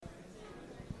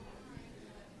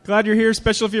Glad you're here,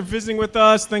 especially if you're visiting with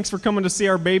us. Thanks for coming to see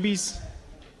our babies.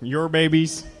 Your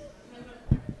babies.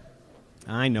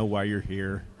 I know why you're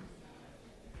here.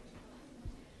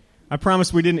 I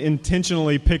promise we didn't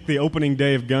intentionally pick the opening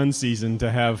day of gun season to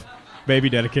have baby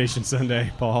dedication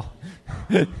Sunday, Paul.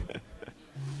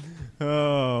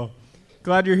 Oh,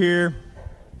 glad you're here.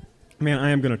 Man, I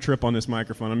am going to trip on this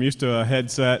microphone. I'm used to a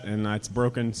headset, and it's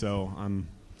broken, so I'm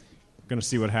going to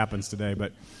see what happens today.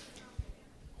 But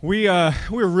we're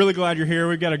really glad you're here.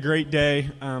 We've got a great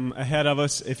day ahead of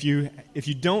us. If you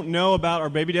don't know about our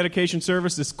baby dedication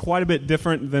service, it's quite a bit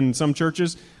different than some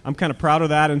churches. I'm kind of proud of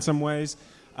that in some ways.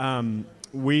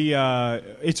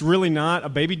 It's really not a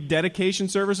baby dedication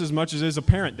service as much as it is a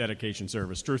parent dedication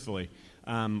service, truthfully.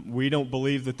 We don't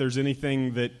believe that there's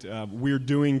anything that we're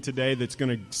doing today that's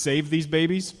going to save these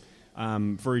babies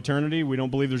for eternity. We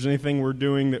don't believe there's anything we're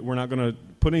doing that we're not going to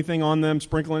put anything on them,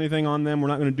 sprinkle anything on them. We're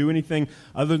not going to do anything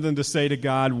other than to say to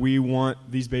God, we want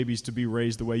these babies to be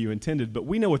raised the way you intended. But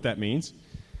we know what that means.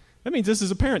 That means this is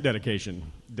a parent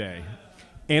dedication day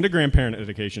and a grandparent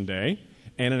dedication day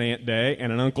and an aunt day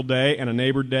and an uncle day and a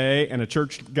neighbor day and a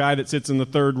church guy that sits in the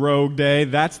third row day.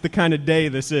 That's the kind of day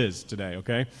this is today,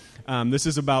 okay? This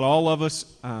is about all of us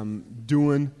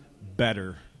doing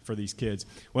better for these kids.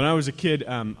 When I was a kid,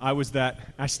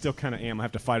 I still kind of am. I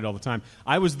have to fight it all the time.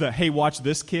 I was the, hey, watch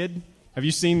this kid.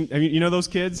 You know those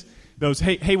kids? Those,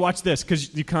 hey, watch this,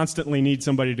 because you constantly need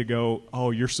somebody to go, oh,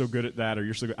 you're so good at that, or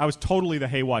you're so good. I was totally the,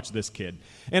 hey, watch this kid.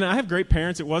 And I have great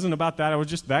parents. It wasn't about that. I was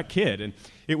just that kid. And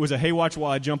it was a, hey, watch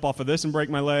while I jump off of this and break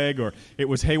my leg, or it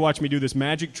was, hey, watch me do this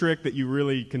magic trick that you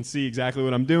really can see exactly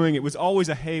what I'm doing. It was always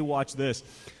a, hey, watch this.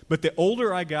 But the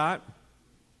older I got,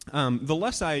 the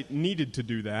less I needed to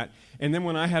do that. And then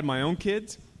when I had my own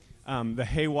kids, the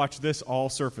hey, watch this all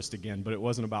surfaced again, but it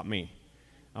wasn't about me.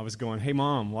 I was going, hey,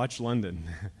 Mom, watch London.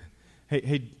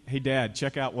 Hey, Dad,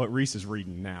 check out what Reese is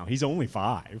reading now. He's only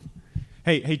 5.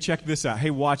 Hey, check this out. Hey,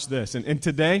 watch this. And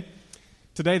today,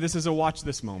 this is a watch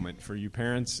this moment for you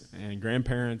parents and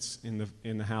grandparents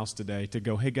in the house today to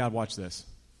go, hey, God, watch this.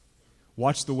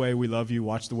 Watch the way we love you.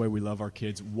 Watch the way we love our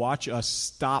kids. Watch us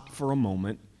stop for a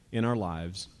moment in our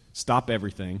lives, stop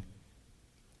everything,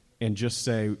 and just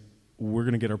say, we're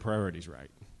going to get our priorities right,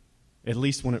 at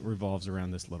least when it revolves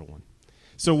around this little one.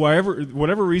 So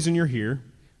whatever reason you're here,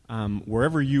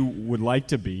 wherever you would like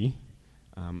to be,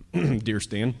 dear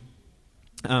Stan,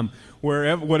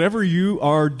 whatever you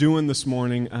are doing this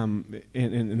morning,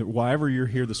 and wherever you're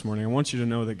here this morning, I want you to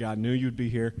know that God knew you'd be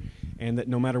here, and that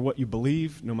no matter what you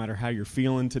believe, no matter how you're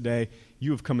feeling today,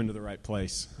 you have come into the right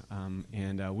place,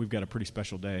 and we've got a pretty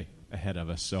special day ahead of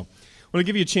us. So I want to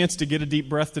give you a chance to get a deep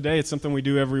breath today. It's something we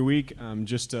do every week,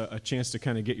 just a chance to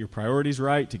kind of get your priorities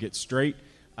right, to get straight.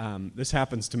 This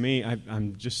happens to me.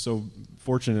 I'm just so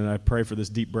fortunate. I pray for this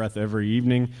deep breath every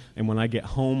evening, and when I get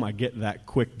home, I get that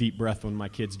quick deep breath when my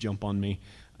kids jump on me.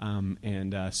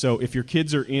 So if your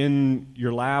kids are in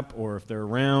your lap or if they're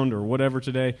around or whatever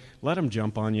today, let them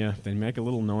jump on you. If they make a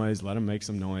little noise, let them make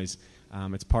some noise.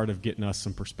 It's part of getting us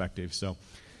some perspective. So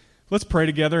let's pray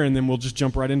together, and then we'll just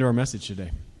jump right into our message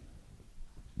today.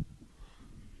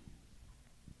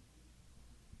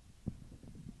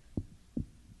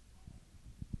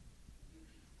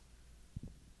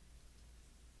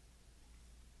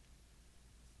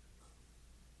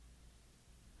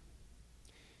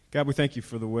 God, we thank you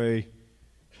for the way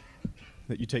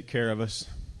that you take care of us.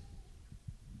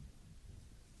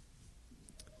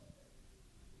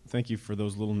 Thank you for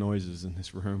those little noises in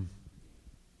this room.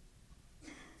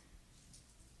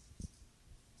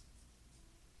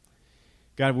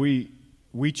 God, we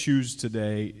choose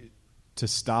today to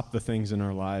stop the things in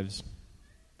our lives,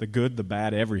 the good, the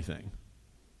bad, everything.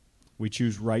 We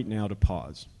choose right now to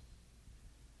pause,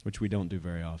 which we don't do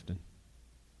very often.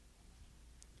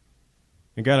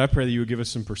 And God, I pray that you would give us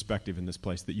some perspective in this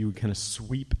place, that you would kind of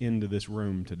sweep into this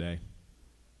room today.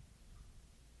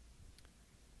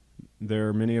 There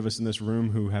are many of us in this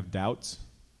room who have doubts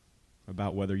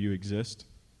about whether you exist.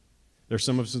 There's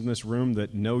some of us in this room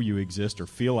that know you exist or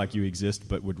feel like you exist,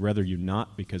 but would rather you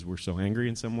not because we're so angry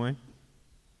in some way.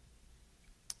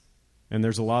 And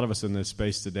there's a lot of us in this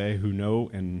space today who know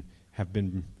and have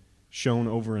been shown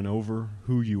over and over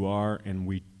who you are, and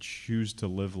we choose to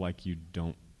live like you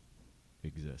don't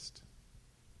exist.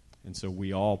 And so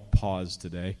we all pause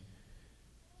today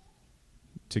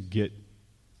to get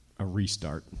a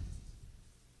restart.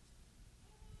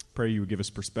 Pray you would give us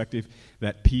perspective,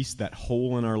 that peace, that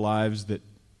hole in our lives that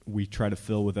we try to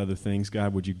fill with other things.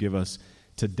 God, would you give us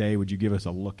today, would you give us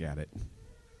a look at it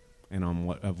and on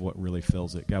what really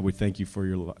fills it. God, we thank you for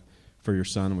your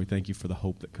son, and we thank you for the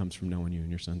hope that comes from knowing you. In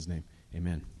your son's name,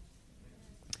 amen.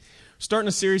 Starting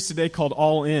a series today called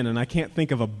All In, and I can't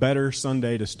think of a better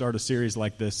Sunday to start a series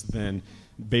like this than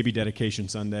Baby Dedication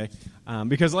Sunday.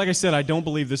 Because like I said, I don't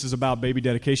believe this is about baby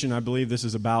dedication. I believe this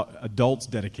is about adults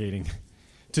dedicating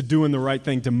to doing the right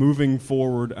thing, to moving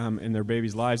forward in their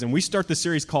babies' lives. And we start the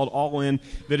series called All In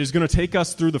that is going to take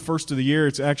us through the first of the year.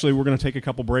 It's actually, we're going to take a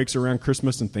couple breaks around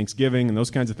Christmas and Thanksgiving and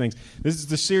those kinds of things.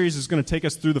 The series is going to take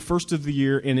us through the first of the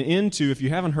year and into, if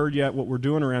you haven't heard yet, what we're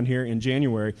doing around here in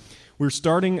January. We're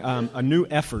starting a new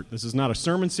effort. This is not a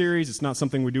sermon series. It's not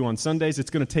something we do on Sundays.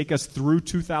 It's going to take us through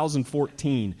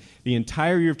 2014. The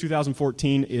entire year of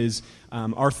 2014 is,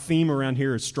 our theme around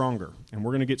here is stronger. And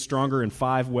we're going to get stronger in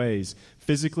 5 ways: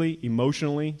 physically,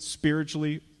 emotionally,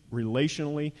 spiritually,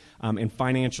 relationally, and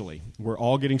financially. We're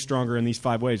all getting stronger in these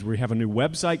 5 ways. We have a new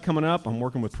website coming up. I'm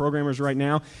working with programmers right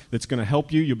now that's going to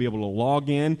help you. You'll be able to log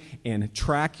in and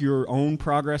track your own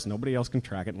progress. Nobody else can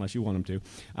track it unless you want them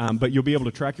to. But you'll be able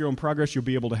to track your own progress. You'll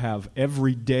be able to have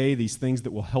every day these things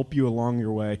that will help you along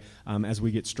your way as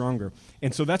we get stronger.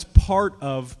 And so that's part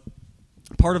of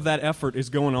that effort is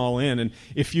going all in. And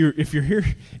if you're here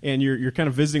and you're kind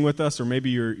of visiting with us, or maybe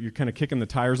you're kind of kicking the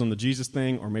tires on the Jesus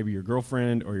thing, or maybe your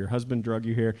girlfriend or your husband drug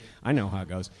you here, I know how it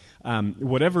goes.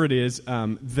 Whatever it is,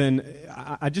 then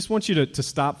I just want you to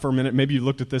stop for a minute. Maybe you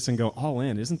looked at this and go, all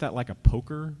in, isn't that like a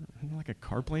poker, like a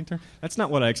card playing term? That's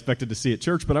not what I expected to see at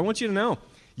church, but I want you to know,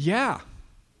 yeah,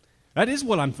 that is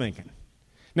what I'm thinking.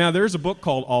 Now, there's a book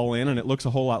called All In, and it looks a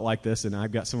whole lot like this, and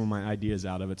I've got some of my ideas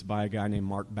out of it. It's by a guy named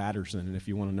Mark Batterson, and if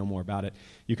you want to know more about it,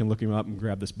 you can look him up and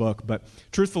grab this book. But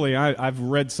truthfully, I've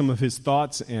read some of his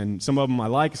thoughts, and some of them I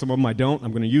like, some of them I don't.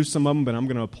 I'm going to use some of them, but I'm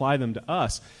going to apply them to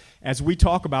us as we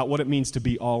talk about what it means to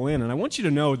be all in. And I want you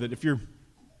to know that if you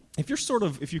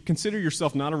consider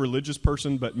yourself not a religious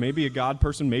person, but maybe a God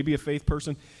person, maybe a faith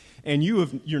person, and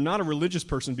you're not a religious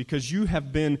person because you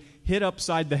have been hit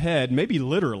upside the head, maybe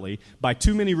literally, by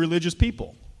too many religious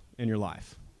people in your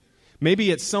life.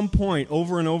 Maybe at some point,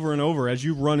 over and over and over, as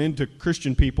you run into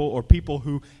Christian people or people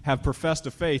who have professed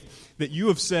a faith, that you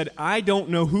have said, I don't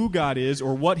know who God is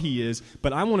or what He is,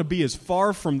 but I want to be as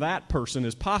far from that person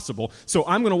as possible, so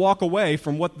I'm going to walk away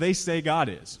from what they say God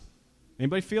is.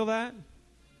 Anybody feel that?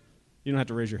 You don't have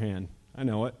to raise your hand. I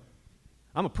know it.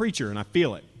 I'm a preacher, and I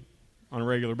feel it on a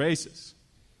regular basis.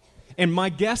 And my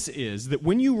guess is that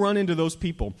when you run into those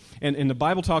people, and the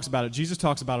Bible talks about it, Jesus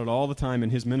talks about it all the time in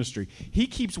His ministry, He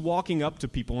keeps walking up to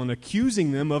people and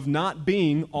accusing them of not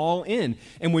being all in.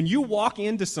 And when you walk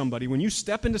into somebody, when you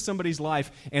step into somebody's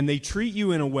life and they treat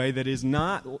you in a way that is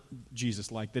not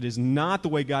Jesus-like, that is not the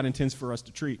way God intends for us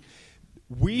to treat,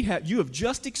 you have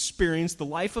just experienced the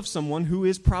life of someone who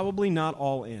is probably not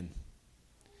all in.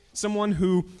 Someone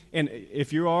who, and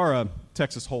if you are a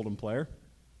Texas Hold'em player,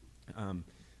 I'm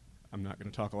not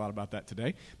going to talk a lot about that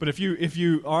today, but if you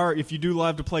do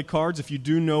love to play cards, if you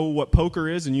do know what poker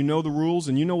is and you know the rules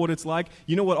and you know what it's like,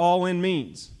 you know what all in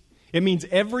means. It means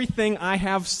everything I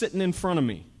have sitting in front of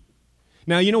me.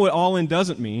 Now, you know what all in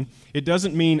doesn't mean? It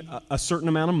doesn't mean a certain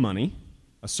amount of money,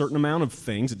 a certain amount of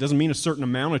things. It doesn't mean a certain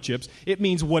amount of chips. It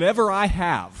means whatever I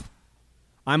have,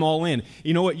 I'm all in.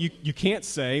 You know what? You can't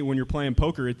say when you're playing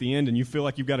poker at the end and you feel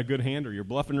like you've got a good hand or you're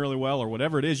bluffing really well or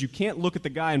whatever it is, you can't look at the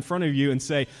guy in front of you and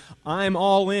say, I'm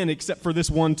all in except for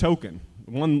this one token,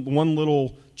 one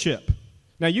little chip.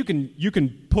 Now, you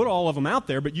can put all of them out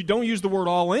there, but you don't use the word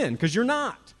all in because you're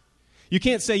not. You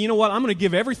can't say, you know what, I'm going to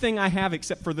give everything I have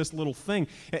except for this little thing.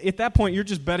 At that point, you're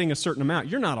just betting a certain amount.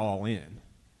 You're not all in.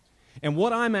 And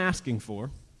what I'm asking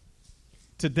for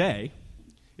today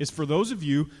is for those of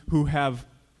you who have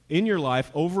in your life,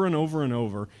 over and over and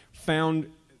over, found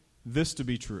this to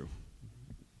be true.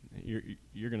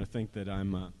 You're going to think that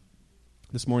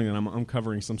this morning that I'm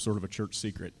uncovering some sort of a church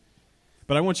secret.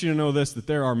 But I want you to know this, that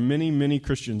there are many, many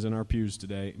Christians in our pews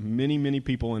today, many, many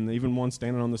people, and even one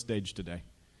standing on the stage today,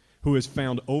 who has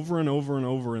found over and over and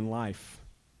over in life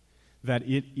that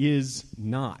it is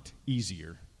not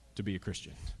easier to be a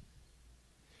Christian.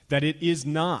 That it is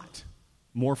not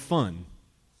more fun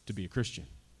to be a Christian.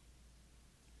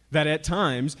 That at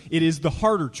times it is the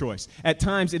harder choice. At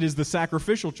times it is the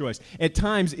sacrificial choice. At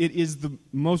times it is the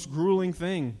most grueling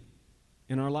thing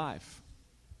in our life.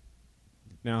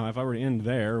 Now, if I were to end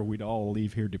there, we'd all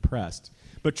leave here depressed.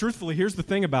 But truthfully, here's the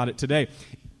thing about it today.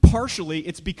 Partially,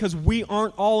 it's because we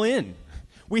aren't all in.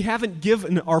 We haven't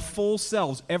given our full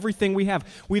selves, everything we have.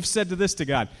 We've said to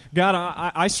God,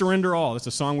 God, I surrender all. That's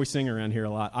a song we sing around here a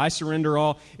lot. I surrender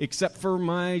all except for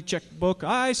my checkbook.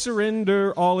 I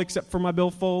surrender all except for my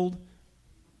billfold.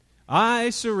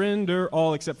 I surrender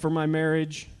all except for my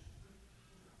marriage.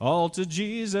 All to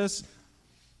Jesus.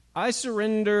 I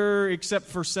surrender except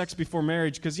for sex before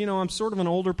marriage because, I'm sort of an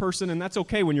older person, and that's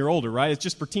okay when you're older, right? It's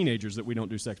just for teenagers that we don't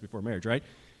do sex before marriage, right?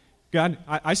 God,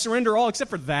 I surrender all except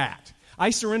for that. I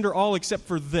surrender all except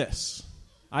for this.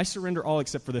 I surrender all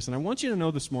except for this. And I want you to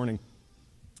know this morning,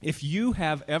 if you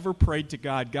have ever prayed to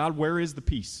God, God, where is the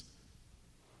peace?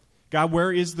 God,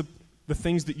 where is the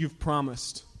things that you've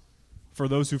promised for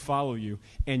those who follow you?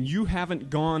 And you haven't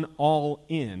gone all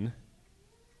in,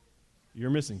 you're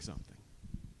missing something.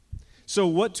 So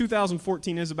what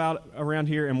 2014 is about around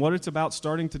here and what it's about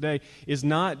starting today is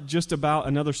not just about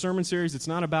another sermon series. It's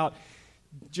not about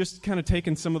just kind of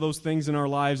taking some of those things in our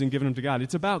lives and giving them to God.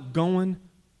 It's about going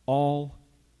all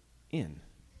in.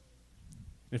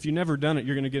 If you've never done it,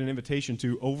 you're going to get an invitation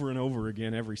to over and over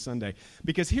again every Sunday.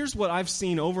 Because here's what I've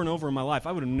seen over and over in my life.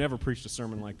 I would have never preached a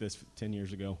sermon like this 10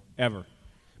 years ago, ever.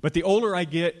 But the older I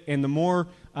get and the more,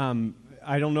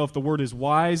 I don't know if the word is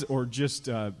wise or just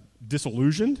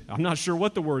disillusioned. I'm not sure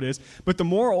what the word is. But the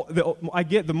more I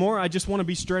get, the more I just want to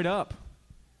be straight up.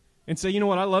 And say, you know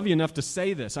what, I love you enough to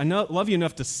say this. Love you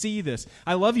enough to see this.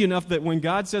 I love you enough that when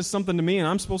God says something to me and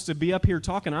I'm supposed to be up here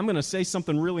talking, I'm going to say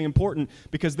something really important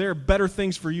because there are better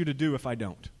things for you to do if I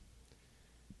don't.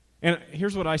 And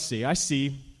here's what I see. I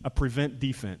see a prevent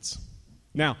defense.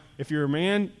 Now, if you're a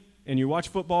man and you watch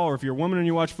football, or if you're a woman and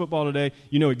you watch football today,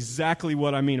 you know exactly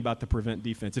what I mean about the prevent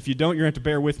defense. If you don't, you're going to have to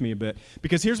bear with me a bit.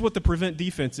 Because here's what the prevent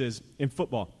defense is in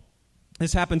football.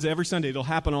 This happens every Sunday. It'll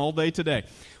happen all day today.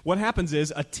 What happens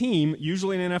is a team,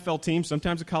 usually an NFL team,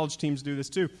 sometimes the college teams do this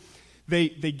too, they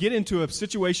get into a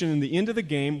situation in the end of the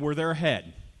game where they're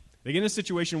ahead. They get in a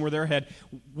situation where they're ahead.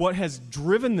 What has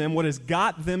driven them, what has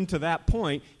got them to that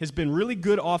point, has been really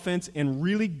good offense and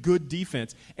really good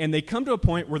defense. And they come to a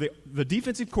point where the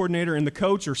defensive coordinator and the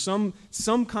coach, or some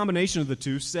combination of the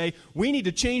two, say, we need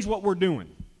to change what we're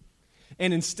doing.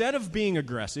 And instead of being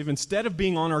aggressive, instead of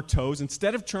being on our toes,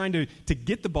 instead of trying to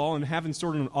get the ball and having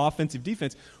sort of an offensive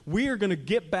defense, we are going to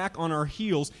get back on our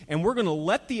heels and we're going to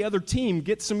let the other team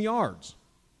get some yards.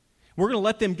 We're going to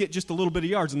let them get just a little bit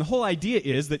of yards. And the whole idea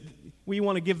is that we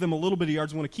want to give them a little bit of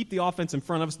yards. We want to keep the offense in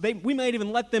front of us. We might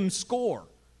even let them score.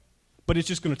 But it's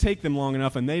just going to take them long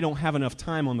enough, and they don't have enough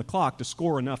time on the clock to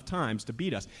score enough times to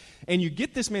beat us. And you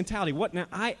get this mentality. Now,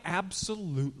 I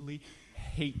absolutely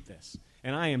hate this.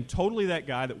 And I am totally that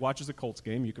guy that watches a Colts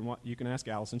game. You can ask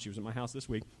Allison. She was at my house this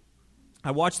week.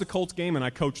 I watched the Colts game, and I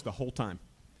coached the whole time,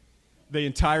 the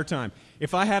entire time.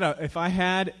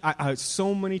 I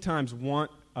so many times want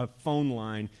a phone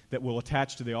line that will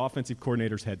attach to the offensive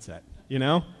coordinator's headset, you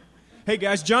know? Hey,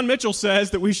 guys, John Mitchell says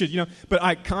that we should, but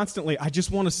I just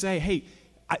want to say, hey,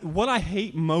 what I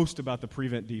hate most about the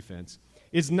prevent defense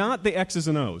is not the X's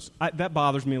and O's. That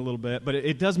bothers me a little bit, but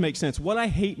it does make sense. What I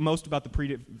hate most about the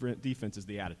prevent defense is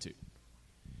the attitude.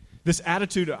 This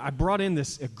attitude, I brought in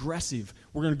this aggressive,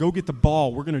 we're going to go get the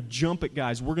ball, we're going to jump at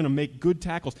guys, we're going to make good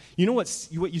tackles. You know what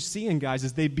you see in guys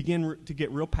is they begin to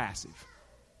get real passive.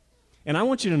 And I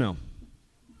want you to know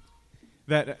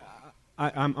that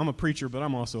I'm a preacher, but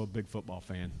I'm also a big football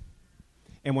fan.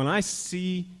 And when I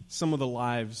see some of the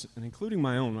lives, and including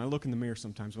my own, when I look in the mirror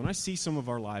sometimes, when I see some of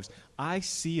our lives, I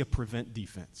see a prevent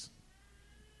defense.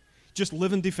 Just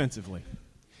living defensively.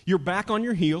 You're back on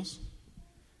your heels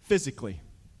physically.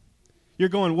 You're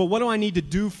going, well, what do I need to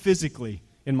do physically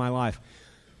in my life?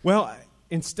 Well,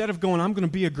 instead of going, I'm going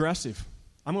to be aggressive,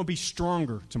 I'm going to be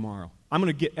stronger tomorrow. I'm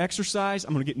going to get exercise.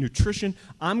 I'm going to get nutrition.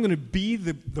 I'm going to be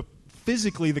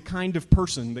physically the kind of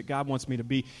person that God wants me to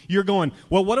be. You're going,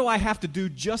 well, what do I have to do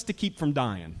just to keep from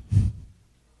dying?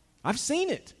 I've seen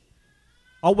it.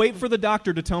 I'll wait for the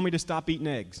doctor to tell me to stop eating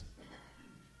eggs.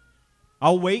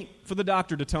 I'll wait for the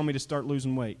doctor to tell me to start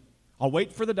losing weight. I'll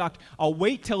wait for the doctor. I'll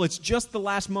wait till it's just the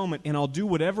last moment, and I'll do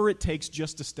whatever it takes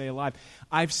just to stay alive.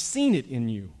 I've seen it in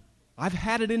you. I've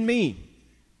had it in me.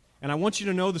 And I want you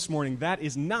to know this morning, that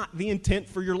is not the intent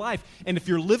for your life. And if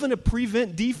you're living a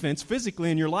prevent defense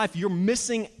physically in your life, you're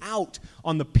missing out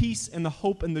on the peace and the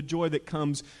hope and the joy that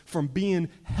comes from being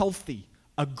healthy,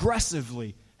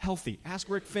 aggressively healthy. Ask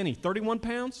Rick Finney, 31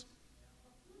 pounds?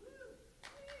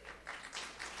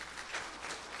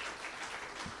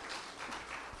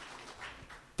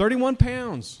 $31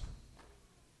 pounds.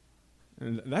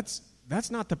 And that's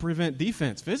not the prevent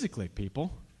defense physically,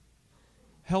 people.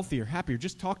 Healthier, happier.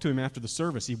 Just talk to him after the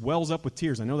service. He wells up with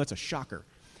tears. I know that's a shocker.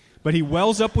 But he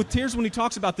wells up with tears when he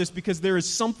talks about this because there is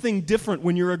something different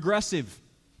when you're aggressive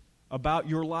about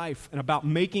your life and about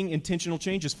making intentional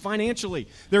changes financially.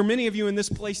 There are many of you in this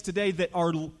place today that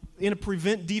are in a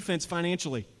prevent defense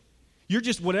financially. You're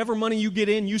just, whatever money you get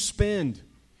in, you spend.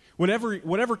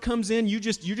 Whatever comes in, you're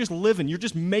just living. You're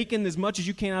just making as much as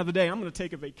you can out of the day. I'm going to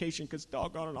take a vacation because,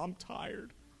 doggone it, I'm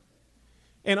tired.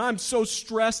 And I'm so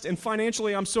stressed, and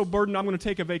financially I'm so burdened, I'm going to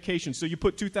take a vacation. So you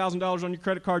put $2,000 on your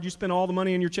credit card, you spend all the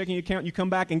money in your checking account, and you come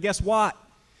back, and guess what?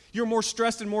 You're more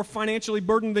stressed and more financially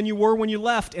burdened than you were when you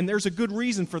left, and there's a good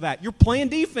reason for that. You're playing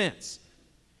defense.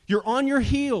 You're on your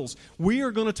heels. We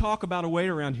are going to talk about a way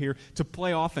around here to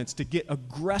play offense, to get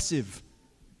aggressive,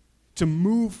 to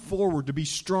move forward, to be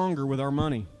stronger with our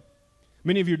money.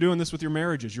 Many of you are doing this with your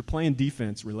marriages. You're playing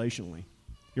defense relationally.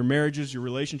 Your marriages, your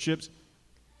relationships.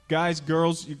 Guys,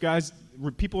 girls, you guys,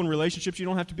 people in relationships, you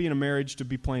don't have to be in a marriage to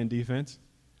be playing defense.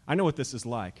 I know what this is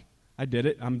like. I did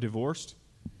it. I'm divorced.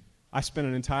 I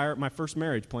spent my first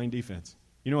marriage playing defense.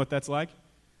 You know what that's like?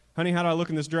 Honey, how do I look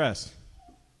in this dress?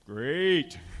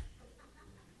 Great.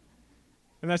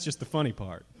 And that's just the funny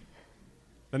part.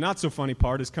 The not so funny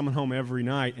part is coming home every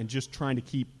night and just trying to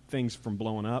keep things from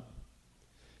blowing up.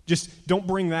 Just don't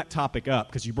bring that topic up,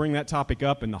 because you bring that topic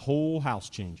up and the whole house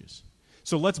changes.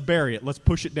 So let's bury it. Let's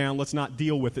push it down. Let's not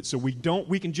deal with it so we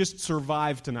can just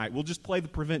survive tonight. We'll just play the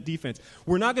prevent defense.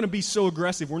 We're not going to be so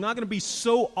aggressive. We're not going to be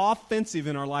so offensive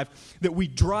in our life that we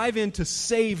drive in to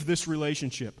save this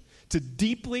relationship, to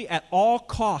deeply, at all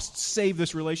costs, save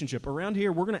this relationship. Around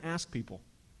here, we're going to ask people,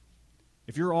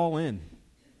 if you're all in.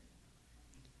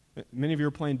 Many of you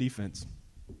are playing defense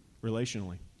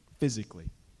relationally, physically,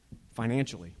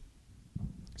 financially,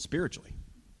 spiritually.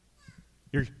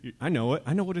 I know it.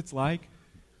 I know what it's like.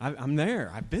 I'm there.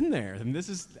 I've been there. And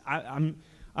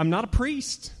I'm not a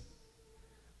priest.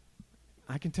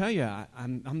 I can tell you,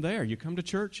 I'm there. You come to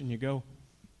church and you go,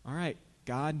 all right,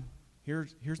 God,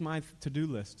 here's my to-do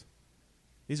list.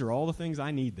 These are all the things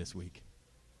I need this week.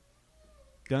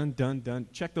 Done, done, done.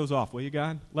 Check those off, will you,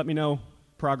 God? Let me know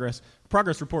progress.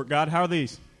 Progress report, God. How are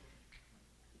these?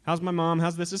 How's my mom?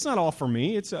 How's this? It's not all for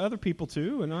me. It's other people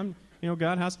too. And I'm,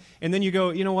 God, how's... And then you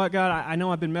go, you know what, God, I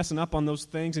know I've been messing up on those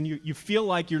things. And you feel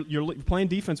like you're playing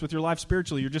defense with your life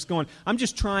spiritually. You're just going, I'm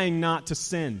just trying not to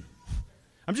sin.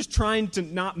 I'm just trying to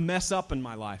not mess up in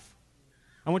my life.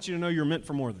 I want you to know you're meant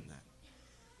for more than that.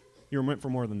 You're meant for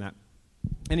more than that.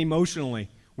 And emotionally,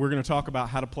 we're going to talk about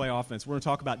how to play offense. We're going to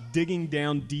talk about digging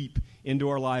down deep into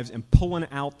our lives and pulling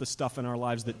out the stuff in our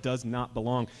lives that does not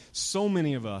belong. So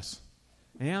many of us,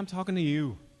 and I'm talking to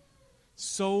you,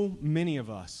 so many of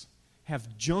us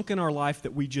have junk in our life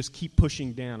that we just keep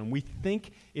pushing down. And we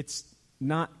think it's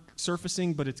not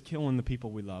surfacing, but it's killing the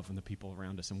people we love and the people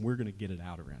around us. And we're going to get it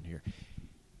out around here.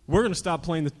 We're going to stop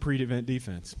playing the pre-event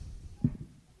defense.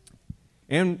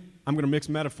 And I'm going to mix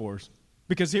metaphors.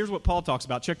 Because here's what Paul talks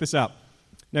about. Check this out.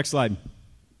 Next slide.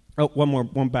 Oh,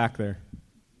 one back there.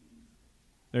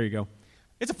 There you go.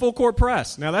 It's a full court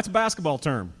press. Now, that's a basketball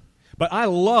term. But I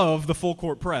love the full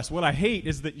court press. What I hate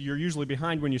is that you're usually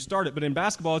behind when you start it. But in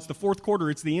basketball, it's the fourth quarter.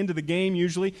 It's the end of the game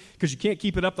usually because you can't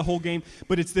keep it up the whole game.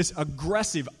 But it's this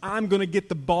aggressive, I'm going to get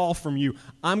the ball from you.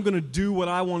 I'm going to do what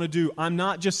I want to do. I'm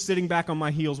not just sitting back on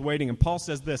my heels waiting. And Paul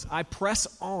says this, I press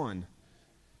on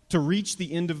to reach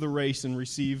the end of the race and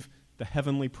receive the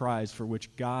heavenly prize for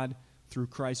which God, through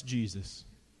Christ Jesus,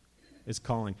 is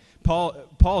calling. Paul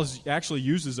actually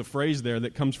uses a phrase there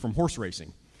that comes from horse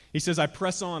racing. He says, I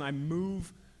press on, I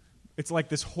move. It's like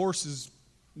this horse's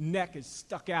neck is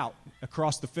stuck out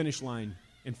across the finish line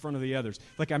in front of the others.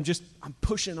 Like I'm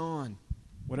pushing on,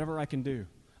 whatever I can do.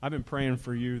 I've been praying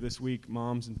for you this week,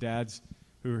 moms and dads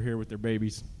who are here with their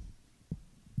babies.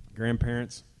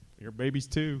 Grandparents, your babies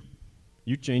too.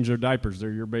 You change their diapers,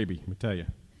 they're your baby, let me tell you.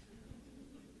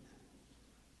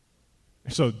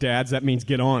 So dads, that means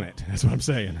get on it. That's what I'm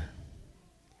saying.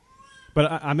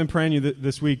 But I've been praying you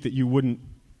this week that you wouldn't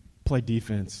play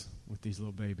defense with these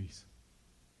little babies.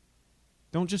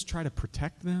 Don't just try to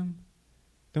protect them.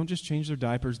 Don't just change their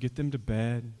diapers, get them to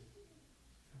bed.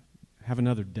 Have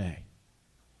another day.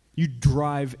 You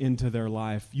drive into their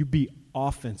life. You be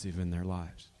offensive in their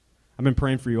lives. I've been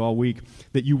praying for you all week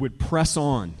that you would press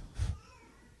on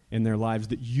in their lives,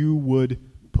 that you would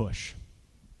push.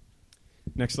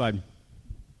 Next slide.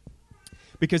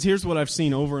 Because here's what I've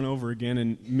seen over and over again,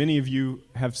 and many of you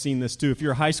have seen this too. If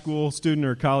you're a high school student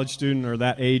or a college student or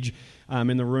that age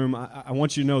in the room, I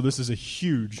want you to know this is a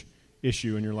huge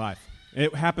issue in your life.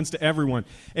 It happens to everyone.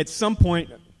 At some point,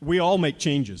 we all make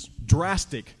changes,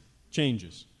 drastic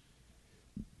changes.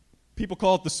 People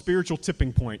call it the spiritual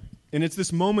tipping point, and it's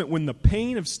this moment when the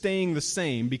pain of staying the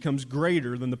same becomes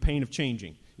greater than the pain of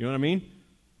changing. You know what I mean?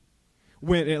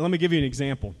 Let me give you an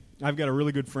example. I've got a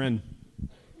really good friend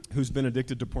who's been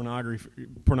addicted to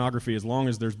pornography as long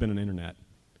as there's been an internet.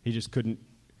 He just couldn't,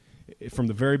 from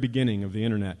the very beginning of the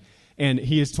internet. And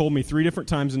he has told me 3 different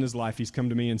times in his life, he's come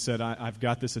to me and said, I've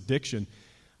got this addiction.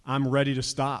 I'm ready to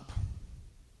stop.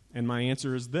 And my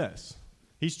answer is this.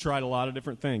 He's tried a lot of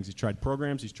different things. He's tried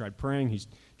programs. He's tried praying. He's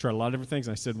tried a lot of different things.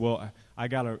 And I said, well, I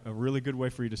got a really good way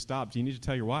for you to stop. Do you need to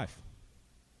tell your wife?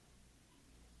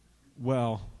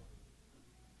 Well,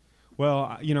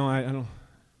 you know, I don't.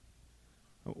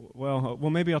 Well,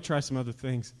 maybe I'll try some other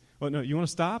things. Well, no, you want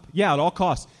to stop? Yeah, at all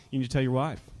costs. You need to tell your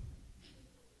wife.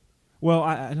 Well,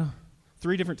 I don't.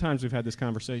 3 different times we've had this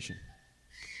conversation.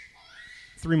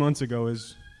 3 months ago,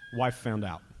 his wife found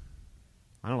out.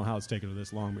 I don't know how it's taken her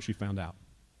this long, but she found out.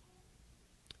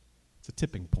 It's a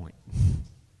tipping point.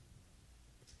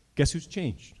 Guess who's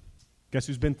changed? Guess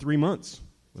who's been 3 months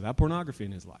without pornography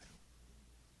in his life?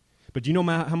 But do you know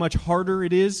how much harder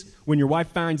it is when your wife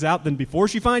finds out than before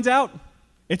she finds out?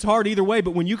 It's hard either way,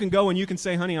 but when you can go and you can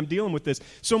say, honey, I'm dealing with this,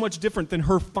 so much different than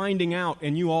her finding out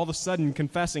and you all of a sudden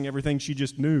confessing everything she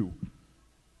just knew.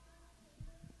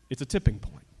 It's a tipping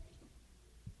point.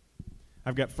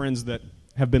 I've got friends that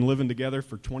have been living together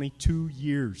for 22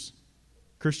 years.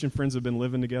 Christian friends have been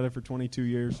living together for 22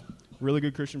 years. Really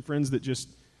good Christian friends that just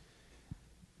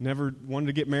never wanted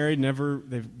to get married,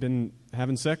 they've been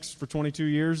having sex for 22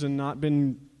 years and not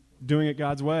been doing it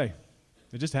God's way.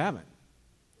 They just haven't.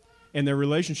 And their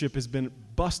relationship has been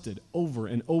busted over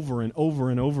and over and over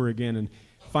and over again. And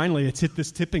finally, it's hit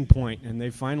this tipping point, and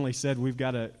they finally said, we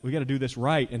got to do this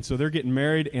right. And so they're getting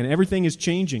married, and everything is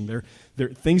changing.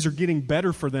 Things are getting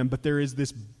better for them, but there is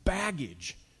this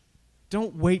baggage.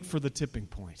 Don't wait for the tipping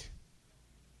point.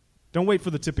 Don't wait for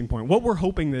the tipping point. What we're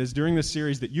hoping is during this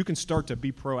series that you can start to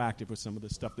be proactive with some of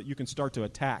this stuff, that you can start to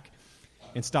attack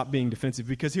and stop being defensive.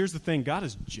 Because here's the thing, God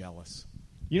is jealous.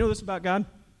 You know this about God?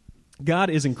 God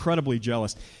is incredibly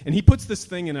jealous. And he puts this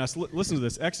thing in us. Listen to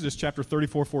this, Exodus chapter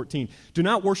 34:14. Do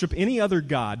not worship any other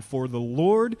God, for the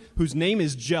Lord, whose name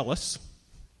is jealous,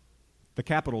 the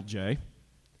capital J,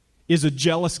 is a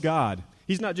jealous God.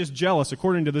 He's not just jealous.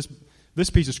 According to this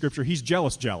piece of Scripture, he's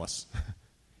jealous.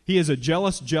 He is a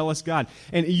jealous God.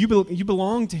 And you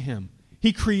belong to him.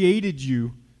 He created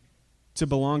you to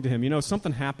belong to him. You know,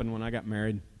 something happened when I got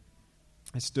married.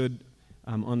 I stood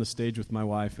on the stage with my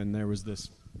wife, and there was this,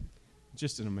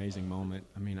 just an amazing moment.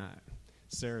 I mean,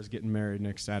 Sarah's getting married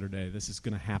next Saturday. This is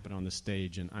going to happen on the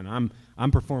stage, and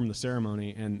I'm performing the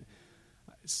ceremony, and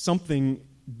something,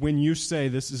 when you say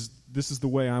this is the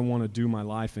way I want to do my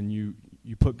life, and you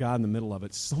put God in the middle of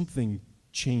it, something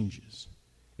changes.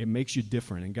 It makes you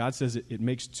different. And God says it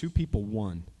makes 2 people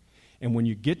one. And when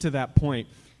you get to that point,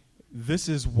 this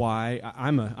is why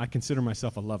I consider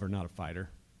myself a lover, not a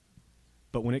fighter.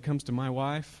 But when it comes to my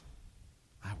wife,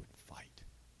 I would fight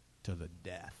to the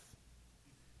death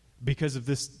because of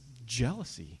this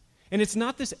jealousy. And it's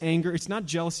not this anger. It's not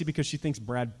jealousy because she thinks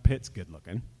Brad Pitt's good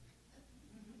looking.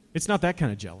 It's not that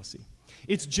kind of jealousy.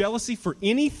 It's jealousy for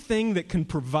anything that can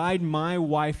provide my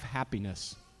wife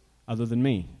happiness other than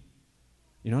me.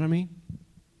 You know what I mean?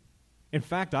 In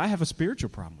fact, I have a spiritual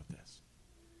problem with this.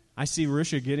 I see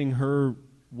Risha getting her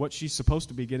what she's supposed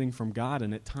to be getting from God,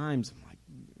 and at times I'm like,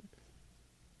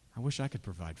 I wish I could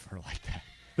provide for her like that.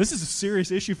 This is a serious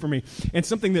issue for me, and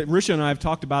something that Risha and I have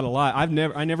talked about a lot. I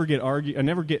never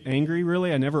get angry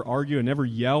really. I never argue. I never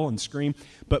yell and scream.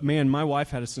 But man, my wife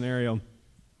had a scenario.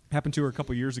 Happened to her a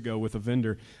couple years ago with a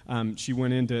vendor. She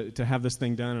went in to have this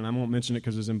thing done, and I won't mention it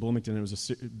because it was in Bloomington. It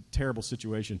was a terrible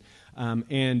situation.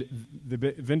 And the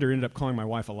vendor ended up calling my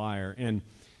wife a liar. And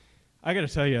I got to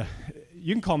tell you,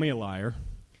 you can call me a liar,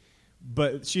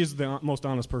 but she is the most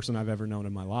honest person I've ever known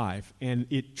in my life. And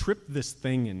it tripped this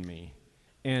thing in me.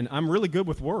 And I'm really good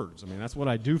with words. I mean, that's what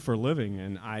I do for a living.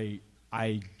 And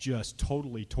I just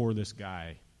totally tore this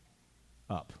guy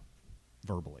up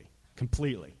verbally,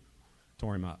 completely.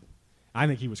 Tore him up. I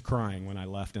think he was crying when I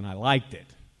left, and I liked it.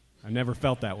 I never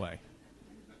felt that way.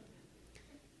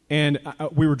 And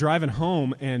we were driving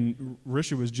home, and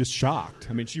Risha was just shocked.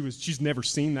 I mean, she's never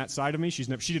seen that side of me. She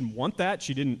didn't want that.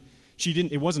 She didn't.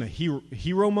 It wasn't a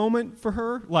hero moment for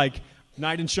her. Like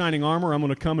knight in shining armor, I'm going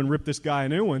to come and rip this guy a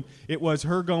new one. It was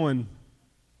her going,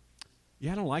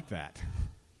 yeah, I don't like that.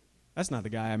 That's not the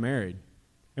guy I married.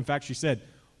 In fact, she said,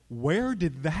 where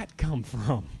did that come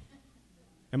from?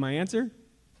 And my answer?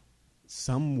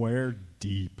 Somewhere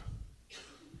deep.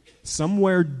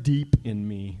 Somewhere deep in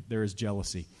me, there is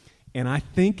jealousy. And I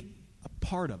think a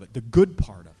part of it, the good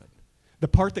part of it, the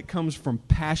part that comes from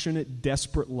passionate,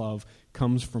 desperate love,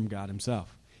 comes from God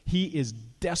himself. He is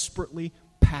desperately,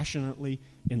 passionately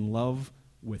in love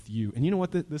with you. And you know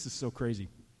what? This is so crazy.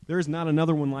 There is not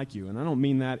another one like you. And I don't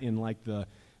mean that in like the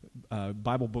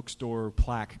Bible bookstore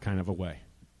plaque kind of a way.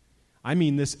 I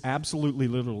mean this absolutely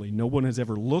literally. No one has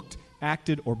ever looked,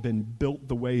 acted, or been built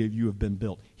the way you have been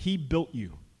built. He built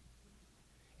you.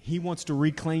 He wants to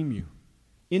reclaim you.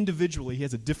 Individually, he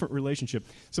has a different relationship.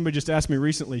 Somebody just asked me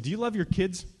recently, do you love your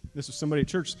kids? This was somebody at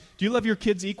church. Do you love your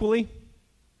kids equally?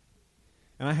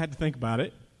 And I had to think about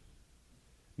it.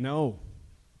 No.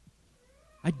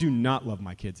 I do not love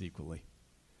my kids equally.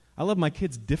 I love my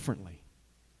kids differently.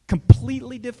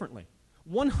 Completely differently.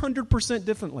 100%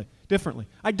 differently.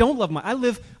 I don't love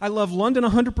I love London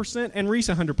 100% and Reese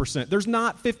 100%. There's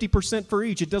not 50% for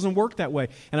each. It doesn't work that way.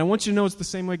 And I want you to know it's the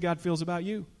same way God feels about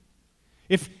you.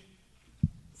 If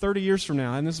 30 years from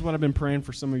now, and this is what I've been praying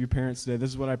for some of you parents today,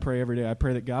 this is what I pray every day. I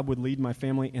pray that God would lead my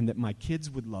family and that my kids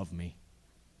would love me.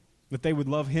 That they would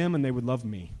love him and they would love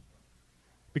me.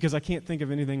 Because I can't think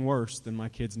of anything worse than my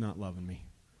kids not loving me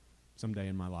someday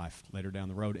in my life later down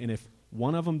the road. And if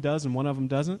one of them does and one of them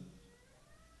doesn't,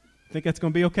 think that's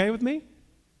going to be okay with me?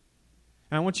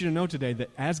 And I want you to know today that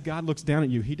as God looks down at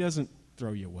you, he doesn't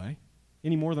throw you away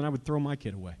any more than I would throw my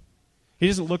kid away. He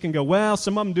doesn't look and go, well,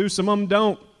 some of them do, some of them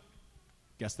don't.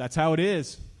 Guess that's how it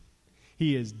is.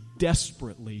 He is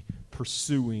desperately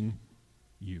pursuing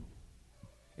you.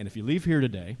 And if you leave here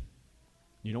today,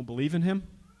 you don't believe in him,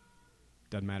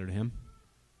 doesn't matter to him.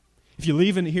 If you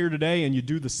leave in here today and you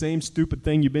do the same stupid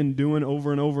thing you've been doing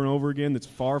over and over and over again that's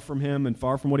far from him and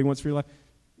far from what he wants for your life,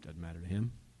 doesn't matter to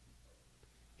him.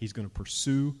 He's going to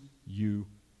pursue you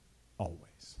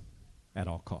always, at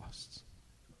all costs.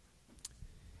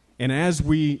 And as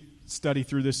we study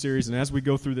through this series and as we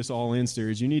go through this All In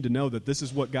series, you need to know that this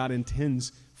is what God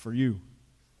intends for you.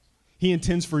 He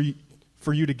intends for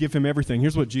you to give him everything.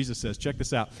 Here's what Jesus says. Check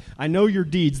this out. I know your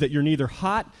deeds, that you're neither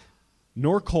hot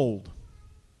nor cold.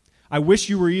 I wish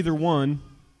you were either one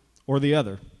or the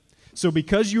other. So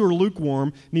because you are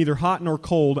lukewarm, neither hot nor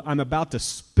cold, I'm about to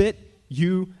spit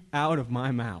you out of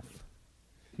my mouth.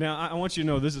 Now, I want you to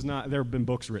know this is not, there have been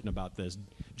books written about this,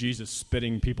 Jesus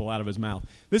spitting people out of his mouth.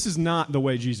 This is not the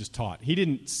way Jesus taught. He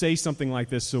didn't say something like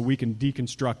this so we can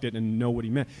deconstruct it and know what he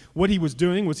meant. What he was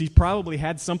doing was he probably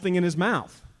had something in his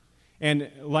mouth.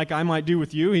 And like I might do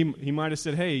with you, he might have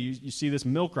said, hey, you see this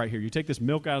milk right here. You take this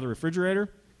milk out of the refrigerator,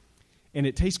 and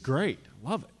it tastes great.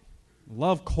 Love it.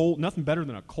 Love cold, nothing better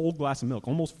than a cold glass of milk,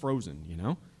 almost frozen, you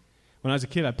know? When I was a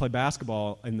kid, I'd play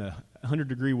basketball in the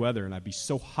 100-degree weather, and I'd be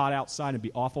so hot outside, it'd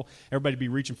be awful. Everybody'd be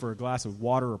reaching for a glass of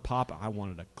water or pop. I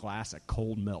wanted a glass of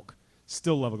cold milk.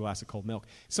 Still love a glass of cold milk.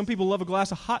 Some people love a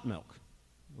glass of hot milk.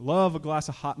 Love a glass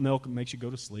of hot milk. It makes you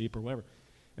go to sleep or whatever.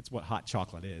 That's what hot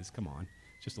chocolate is. Come on.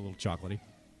 Just a little chocolatey.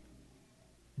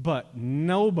 But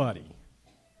nobody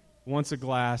wants a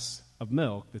glass of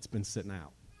milk that's been sitting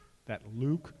out. That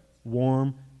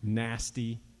lukewarm,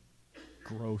 nasty,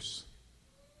 gross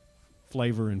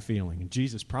flavor and feeling. And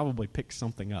Jesus probably picked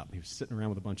something up. He was sitting around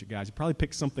with a bunch of guys. He probably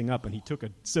picked something up, and he took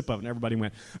a sip of it, and everybody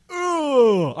went,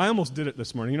 "Ugh!" I almost did it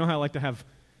this morning. You know how I like to have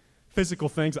physical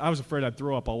things? I was afraid I'd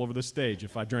throw up all over the stage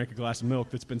if I drank a glass of milk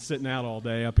that's been sitting out all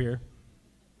day up here.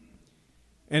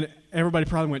 And everybody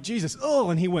probably went, "Jesus,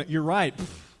 oh," and he went, "You're right."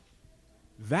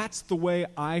 That's the way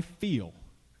I feel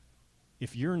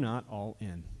if you're not all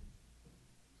in.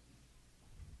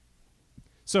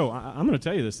 So I'm going to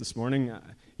tell you this morning.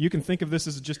 You can think of this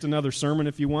as just another sermon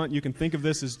if you want. You can think of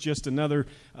this as just another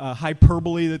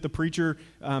hyperbole that the preacher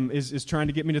is trying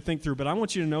to get me to think through. But I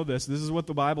want you to know this. This is what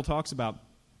the Bible talks about.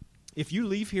 If you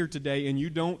leave here today and you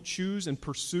don't choose and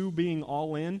pursue being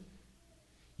all in,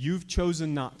 you've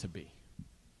chosen not to be.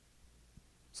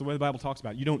 It's the way the Bible talks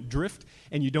about it. You don't drift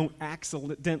and you don't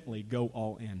accidentally go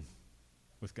all in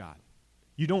with God.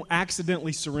 You don't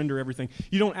accidentally surrender everything.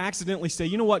 You don't accidentally say,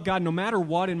 you know what, God, no matter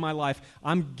what in my life,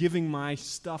 I'm giving my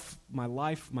stuff, my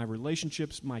life, my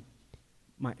relationships, my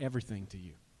everything to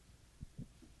you.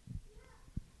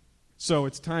 So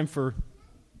it's time for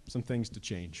some things to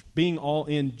change. Being all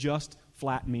in just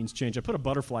flat means change. I put a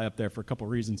butterfly up there for a couple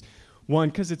of reasons. One,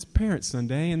 because it's Parents'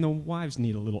 Sunday, and the wives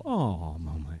need a little, oh,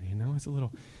 moment, you know, it's a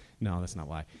little, no, that's not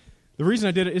why. The reason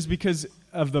I did it is because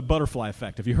of the butterfly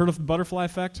effect. Have you heard of the butterfly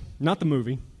effect? Not the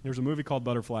movie. There's a movie called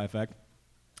Butterfly Effect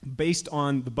based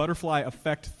on the butterfly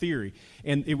effect theory.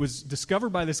 And it was discovered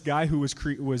by this guy who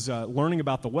was learning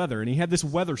about the weather. And he had this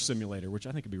weather simulator, which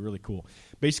I think would be really cool.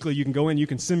 Basically, you can go in, you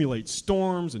can simulate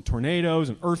storms and tornadoes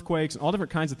and earthquakes and all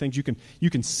different kinds of things. You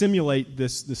can simulate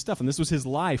this stuff. And this was his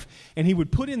life. And he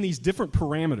would put in these different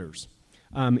parameters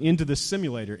into the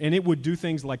simulator, and it would do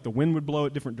things like the wind would blow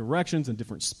at different directions and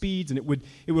different speeds, and it would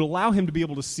allow him to be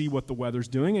able to see what the weather's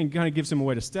doing, and kind of gives him a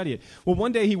way to study it. Well,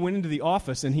 one day he went into the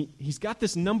office, and he's got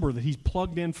this number that he's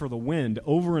plugged in for the wind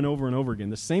over and over and over again.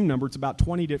 The same number. It's about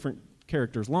 20 different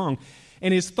characters long,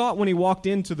 and his thought when he walked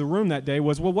into the room that day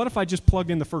was, well, what if I just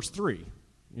plugged in the first three?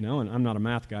 You know, and I'm not a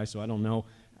math guy, so I don't know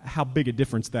how big a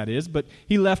difference that is, but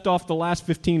he left off the last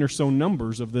 15 or so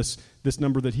numbers of this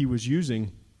number that he was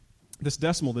using this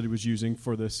decimal that he was using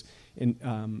for this,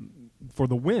 for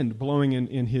the wind blowing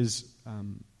in his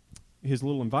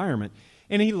little environment.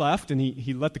 And he left, and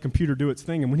he let the computer do its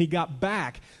thing. And when he got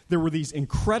back, there were these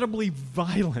incredibly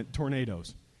violent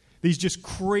tornadoes. These just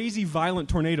crazy violent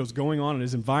tornadoes going on in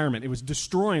his environment. It was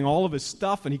destroying all of his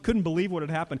stuff, and he couldn't believe what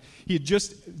had happened. He had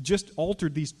just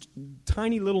altered these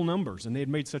tiny little numbers, and they had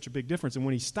made such a big difference. And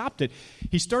when he stopped it,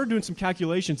 he started doing some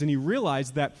calculations, and he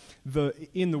realized that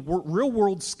in the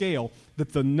real-world scale,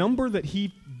 that the number that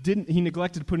he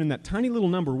neglected to put in, that tiny little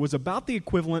number, was about the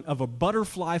equivalent of a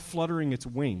butterfly fluttering its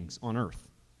wings on Earth.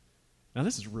 Now,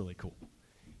 this is really cool.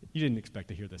 You didn't expect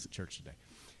to hear this at church today.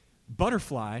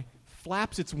 Butterfly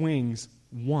flaps its wings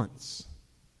once,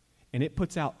 and it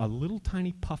puts out a little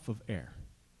tiny puff of air.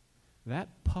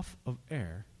 That puff of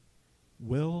air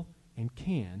will and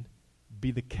can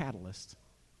be the catalyst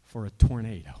for a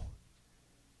tornado.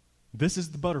 This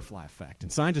is the butterfly effect,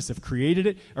 and scientists have created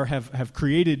it, or have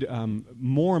created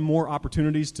more and more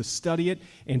opportunities to study it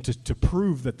and to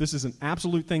prove that this is an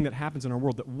absolute thing that happens in our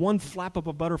world, that one flap of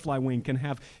a butterfly wing can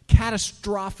have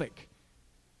catastrophic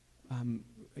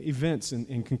events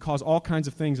and can cause all kinds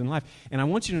of things in life. And I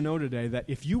want you to know today that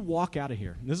if you walk out of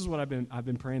here, and this is what I've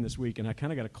been praying this week, and I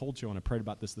kind of got a cold chill when I prayed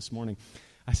about this morning.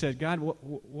 I said, God,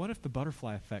 what if the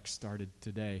butterfly effect started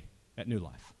today at New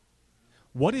Life?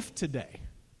 What if today,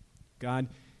 God,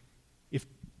 if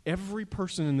every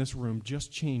person in this room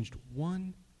just changed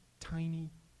one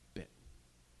tiny bit,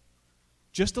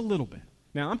 just a little bit.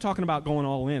 Now, I'm talking about going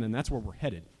all in, and that's where we're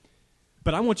headed.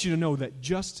 But I want you to know that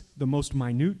just the most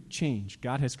minute change,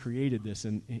 God has created this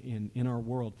in our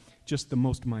world, just the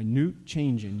most minute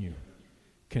change in you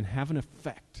can have an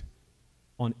effect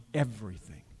on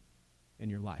everything in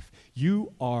your life.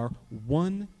 You are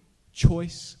one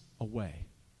choice away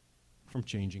from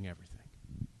changing everything.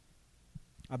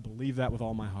 I believe that with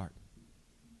all my heart.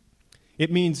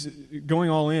 It means,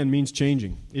 going all in means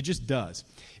changing. It just does.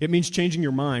 It means changing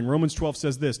your mind. Romans 12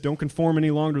 says this, don't conform any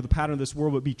longer to the pattern of this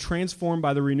world, but be transformed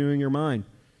by the renewing of your mind.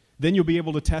 Then you'll be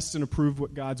able to test and approve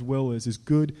what God's will is, his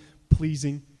good,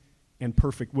 pleasing, and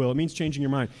perfect will. It means changing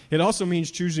your mind. It also means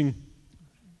choosing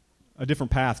a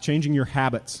different path, changing your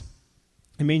habits.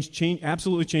 It means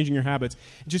absolutely changing your habits,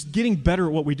 just getting better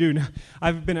at what we do. Now,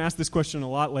 I've been asked this question a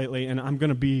lot lately, and I'm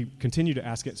going to continue to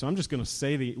ask it, so I'm just going to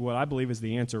say what I believe is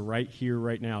the answer right here,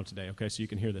 right now today, okay, so you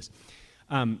can hear this.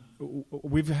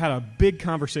 We've had a big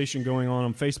conversation going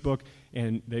on Facebook,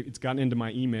 and it's gotten into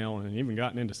my email and even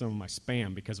gotten into some of my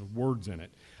spam because of words in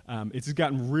it. It's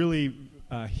gotten really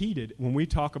heated when we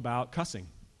talk about cussing.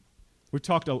 We've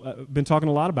been talking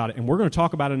a lot about it, and we're going to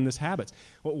talk about it in this habits.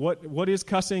 What is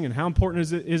cussing, and how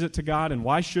important is it to God, and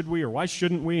why should we or why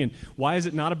shouldn't we, and why is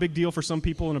it not a big deal for some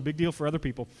people and a big deal for other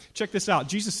people? Check this out.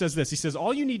 Jesus says this. He says,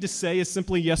 all you need to say is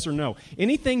simply yes or no.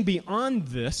 Anything beyond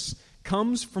this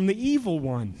comes from the evil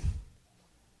one.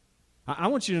 I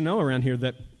want you to know around here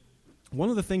that one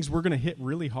of the things we're going to hit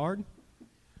really hard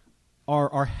are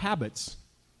our habits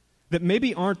that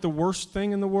maybe aren't the worst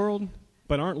thing in the world,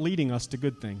 but aren't leading us to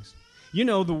good things. You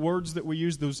know the words that we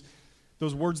use, those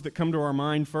words that come to our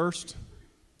mind first?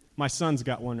 My son's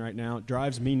got one right now. It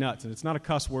drives me nuts. And it's not a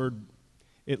cuss word,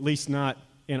 at least not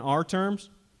in our terms,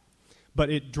 but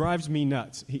it drives me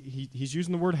nuts. He's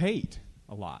using the word hate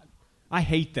a lot. I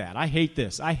hate that. I hate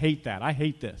this. I hate that. I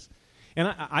hate this.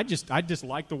 And I just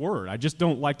like the word. I just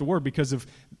don't like the word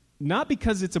not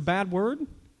because it's a bad word.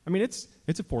 I mean, it's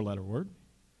a 4-letter word.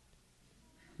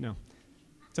 No,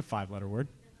 it's a 5-letter word.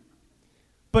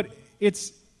 But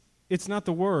it's not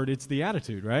the word, it's the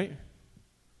attitude, right?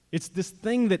 It's this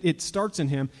thing that it starts in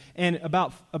him, and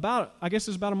about I guess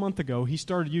it was about a month ago, he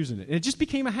started using it. And it just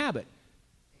became a habit.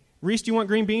 Reese, do you want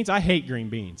green beans? I hate green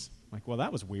beans. I'm like, well,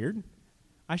 that was weird.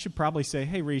 I should probably say,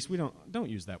 hey, Reese, don't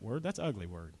use that word. That's an ugly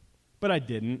word. But I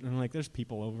didn't. And I'm like, there's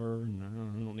people over, and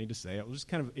I don't need to say it. We'll just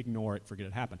kind of ignore it, forget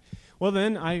it happened. Well,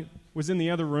 then I was in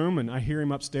the other room, and I hear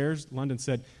him upstairs. London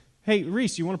said, hey,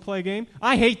 Reese, you want to play a game?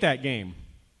 I hate that game.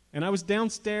 And I was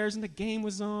downstairs, and the game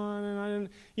was on, and I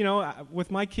didn't,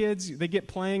 with my kids, they get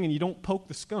playing, and you don't poke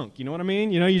the skunk, you know what I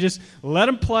mean? You just let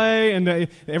them play, and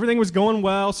everything was going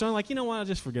well, so I'm like, you know what, I'll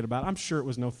just forget about it. I'm sure it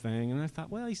was no thing. And I thought,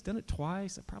 well, he's done it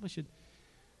twice, I probably should.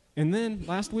 And then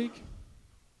last week,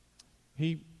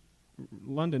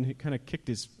 London kind of kicked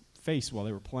his face while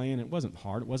they were playing. It wasn't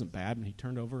hard, it wasn't bad, and he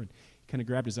turned over and kind of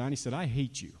grabbed his eye, and he said, I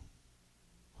hate you.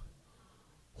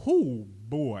 Oh,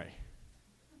 boy.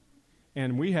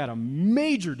 And we had a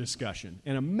major discussion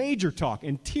and a major talk,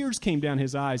 and tears came down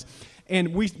his eyes.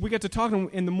 And we got to talking,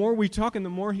 and the more we talked, and the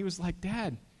more he was like,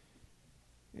 Dad,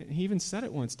 he even said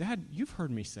it once, Dad, you've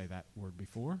heard me say that word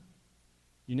before.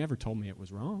 You never told me it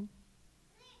was wrong.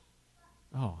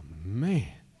 Oh, man.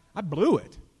 I blew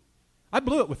it. I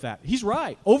blew it with that. He's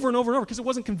right, over and over and over, because it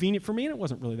wasn't convenient for me, and it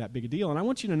wasn't really that big a deal. And I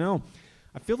want you to know,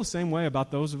 I feel the same way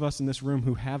about those of us in this room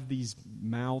who have these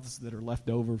mouths that are left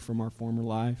over from our former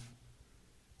life.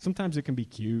 Sometimes it can be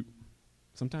cute.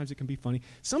 Sometimes it can be funny.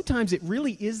 Sometimes it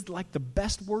really is like the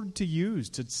best word to use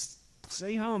to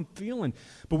say how I'm feeling.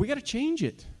 But we got to change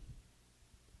it.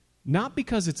 Not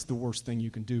because it's the worst thing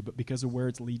you can do, but because of where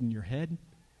it's leading your head,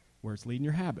 where it's leading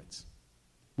your habits.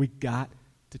 We got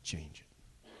to change it.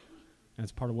 And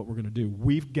it's part of what we're going to do.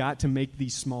 We've got to make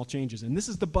these small changes. And this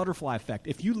is the butterfly effect.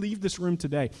 If you leave this room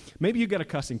today, maybe you've got a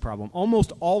cussing problem.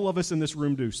 Almost all of us in this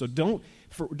room do. So don't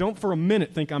for a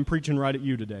minute think I'm preaching right at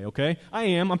you today, okay? I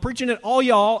am. I'm preaching at all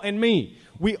y'all and me.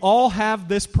 We all have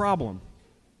this problem.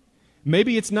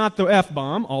 Maybe it's not the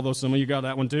F-bomb, although some of you got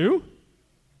that one too.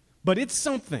 But it's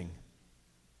something.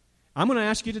 I'm going to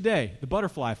ask you today, the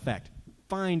butterfly effect.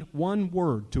 Find one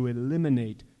word to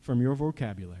eliminate from your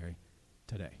vocabulary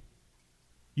today.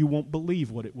 You won't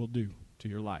believe what it will do to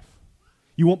your life.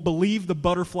 You won't believe the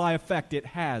butterfly effect it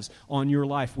has on your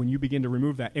life when you begin to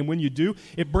remove that. And when you do,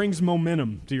 it brings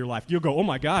momentum to your life. You'll go, oh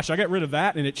my gosh, I got rid of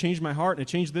that, and it changed my heart, and it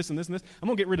changed this and this and this. I'm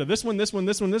going to get rid of this one, this one,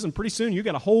 this one, this, and pretty soon you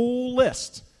got a whole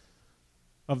list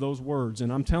of those words.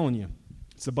 And I'm telling you,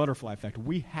 it's the butterfly effect.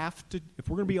 We have to, if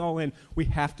we're going to be all in, we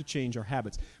have to change our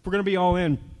habits. If we're going to be all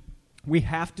in, we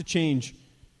have to change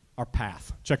our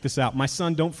path. Check this out. My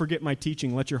son, don't forget my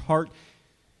teaching. Let your heart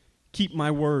keep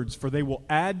my words, for they will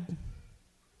add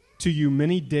to you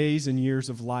many days and years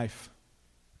of life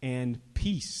and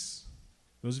peace.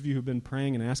 Those of you who've been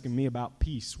praying and asking me about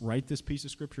peace, write this piece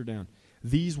of scripture down.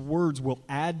 These words will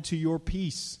add to your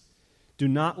peace. Do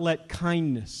not let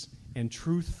kindness and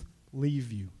truth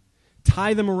leave you.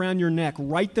 Tie them around your neck.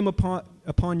 Write them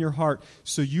upon your heart,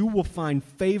 so you will find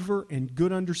favor and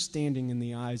good understanding in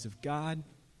the eyes of God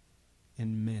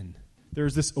and men.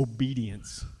 There's this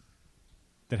obedience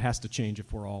that has to change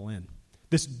if we're all in.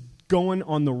 This going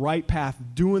on the right path,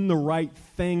 doing the right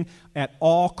thing at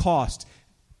all cost,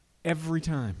 every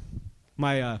time.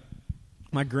 My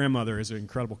grandmother is an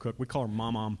incredible cook. We call her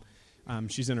Mom.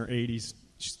 She's in her 80s.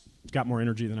 She's got more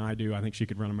energy than I do. I think she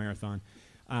could run a marathon.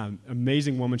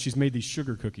 Amazing woman. She's made these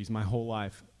sugar cookies my whole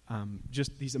life.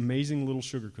 Just these amazing little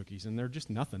sugar cookies, and they're just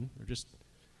nothing.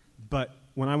 But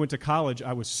when I went to college,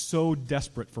 I was so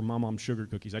desperate for Mom's sugar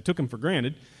cookies. I took them for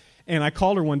granted, and I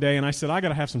called her one day, and I said, I got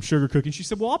to have some sugar cookies. She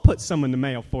said, well, I'll put some in the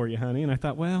mail for you, honey. And I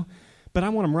thought, well, but I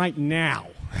want them right now.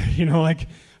 Like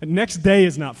next day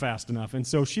is not fast enough. And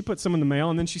so she put some in the mail,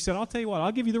 and then she said, I'll tell you what,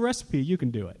 I'll give you the recipe. You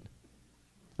can do it.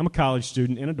 I'm a college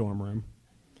student in a dorm room.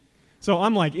 So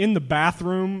I'm like in the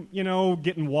bathroom,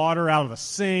 getting water out of the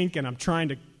sink, and I'm trying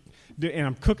to and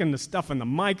I'm cooking the stuff in the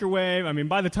microwave. I mean,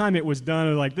 by the time it was done, I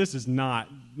was like, this is not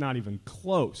even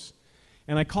close.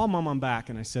 And I called Mom back,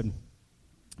 and I said,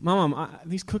 Mom,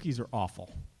 these cookies are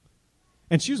awful.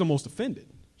 And she was almost offended.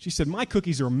 She said, my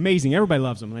cookies are amazing. Everybody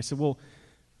loves them. And I said, well,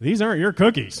 these aren't your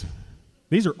cookies.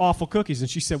 These are awful cookies. And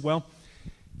she said, well,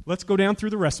 let's go down through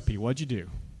the recipe. What'd you do?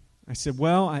 I said,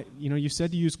 well, you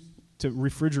said to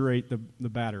refrigerate the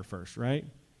batter first, right?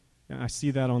 And I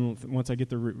see that once I get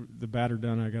the batter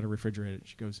done, I got to refrigerate it.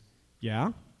 She goes, yeah.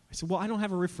 I said, well, I don't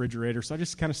have a refrigerator, so I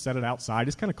just kind of set it outside.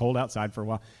 It's kind of cold outside for a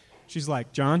while. She's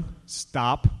like, John,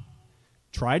 stop.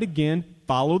 Try it again,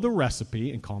 follow the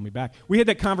recipe, and call me back. We had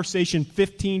that conversation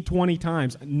 15, 20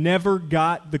 times. Never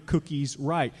got the cookies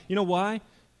right. You know why?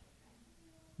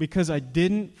 Because I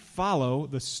didn't follow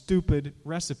the stupid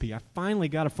recipe. I finally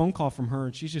got a phone call from her,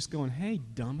 and she's just going, hey,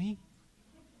 dummy.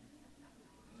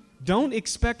 Don't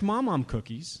expect Mom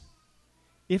cookies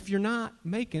if you're not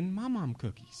making Mom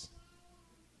cookies.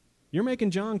 You're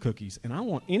making John cookies, and I don't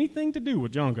want anything to do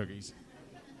with John cookies.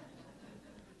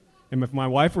 And if my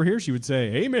wife were here, she would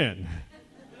say, amen.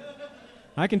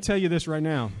 I can tell you this right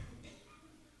now.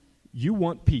 You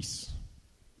want peace.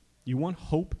 You want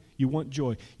hope. You want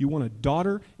joy. You want a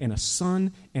daughter and a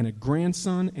son and a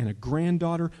grandson and a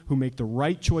granddaughter who make the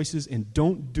right choices and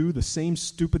don't do the same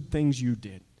stupid things you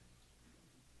did.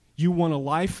 You want a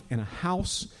life and a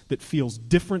house that feels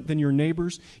different than your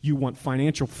neighbors. You want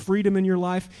financial freedom in your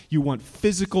life. You want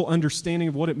physical understanding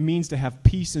of what it means to have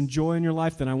peace and joy in your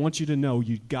life. Then I want you to know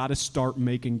you've got to start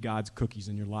making God's cookies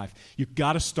in your life. You've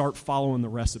got to start following the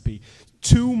recipe.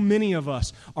 Too many of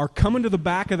us are coming to the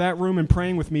back of that room and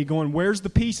praying with me going, where's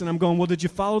the peace? And I'm going, well, did you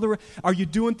follow are you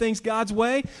doing things God's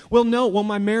way? Well, no. Well,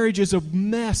 my marriage is a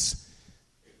mess.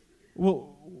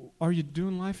 Well, are you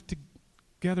doing life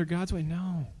together God's way?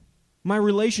 No. My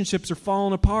relationships are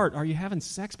falling apart. Are you having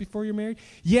sex before you're married?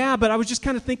 Yeah, but I was just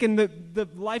kind of thinking that the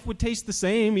life would taste the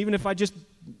same even if I just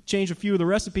change a few of the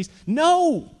recipes.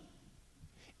 No!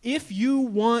 If you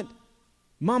want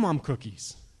Mom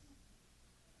cookies,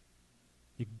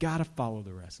 you got to follow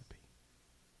the recipe.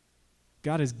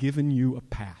 God has given you a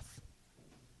path.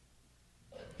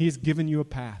 He has given you a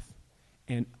path.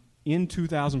 And in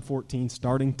 2014,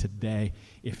 starting today,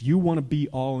 if you want to be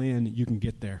all in, you can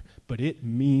get there. But it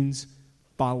means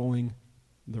following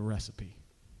the recipe.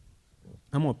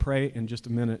 I'm going to pray in just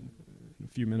a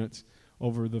few minutes,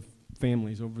 over the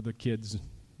families, over the kids,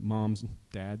 moms, and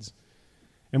dads.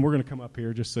 And we're going to come up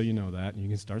here just so you know that, and you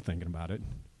can start thinking about it.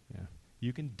 Yeah,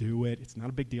 you can do it. It's not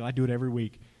a big deal. I do it every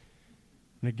week.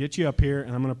 I'm going to get you up here,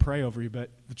 and I'm going to pray over you. But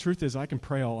the truth is, I can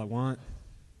pray all I want.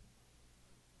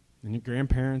 And your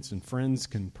grandparents and friends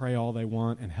can pray all they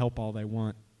want and help all they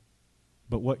want.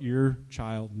 But what your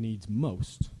child needs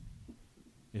most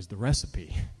is the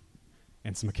recipe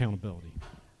and some accountability.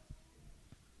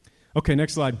 Okay,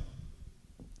 next slide.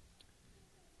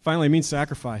 Finally, it means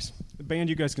sacrifice. The band,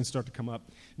 you guys can start to come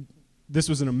up. This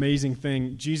was an amazing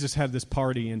thing. Jesus had this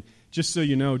party, and just so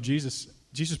you know, Jesus'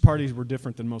 parties were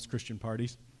different than most Christian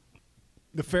parties.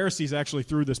 The Pharisees actually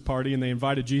threw this party, and they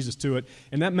invited Jesus to it,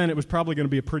 and that meant it was probably going to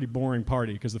be a pretty boring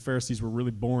party because the Pharisees were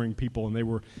really boring people, and they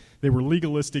were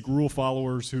legalistic rule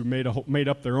followers who made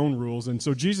up their own rules. And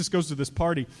so Jesus goes to this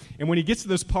party, and when he gets to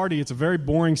this party, it's a very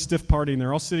boring, stiff party, and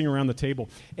they're all sitting around the table.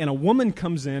 And a woman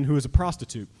comes in who is a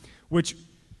prostitute, which,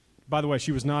 by the way,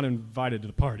 she was not invited to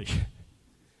the party.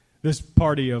 This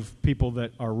party of people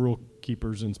that are rule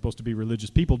keepers and supposed to be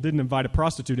religious people didn't invite a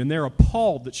prostitute, and they're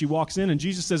appalled that she walks in, and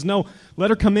Jesus says, no,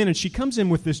 let her come in, and she comes in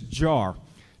with this jar.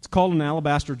 It's called an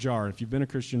alabaster jar. If you've been a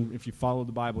Christian, if you follow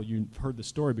the Bible, you've heard the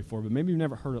story before, but maybe you've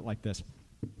never heard it like this.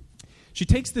 She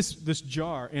takes this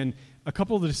jar, and a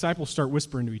couple of the disciples start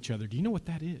whispering to each other, do you know what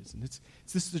that is? And it's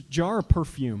this jar of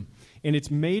perfume, and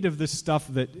it's made of this stuff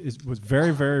that was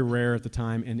very, very rare at the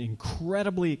time and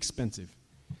incredibly expensive.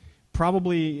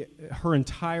 Probably her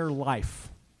entire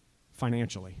life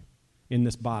financially in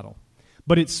this bottle.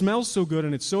 But it smells so good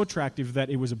and it's so attractive that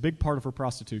it was a big part of her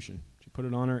prostitution. She put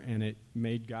it on her and it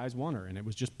made guys want her, and it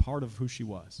was just part of who she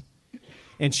was.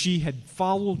 And she had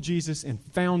followed Jesus and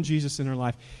found Jesus in her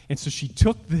life, and so she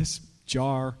took this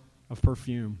jar of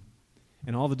perfume,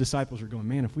 and all the disciples are going,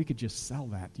 man, if we could just sell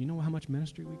that, do you know how much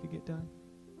ministry we could get done?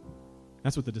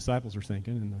 That's what the disciples are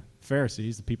thinking, and the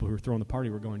Pharisees, the people who were throwing the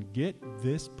party, were going, get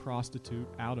this prostitute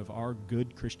out of our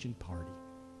good Christian party.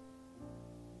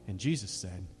 And Jesus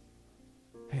said,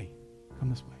 hey,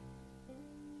 come this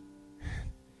way.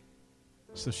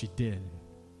 So she did.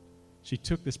 She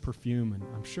took this perfume, and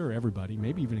I'm sure everybody,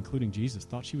 maybe even including Jesus,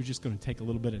 thought she was just going to take a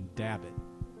little bit and dab it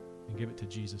and give it to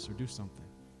Jesus or do something.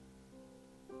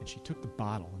 And she took the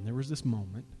bottle, and there was this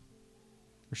moment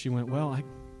where she went, well, I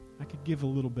could give a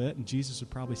little bit, and Jesus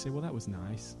would probably say, well, that was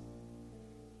nice.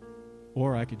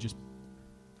 Or I could just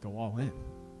go all in.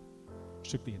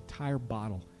 She took the entire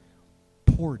bottle,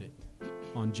 poured it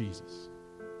on Jesus,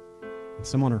 and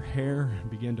some on her hair,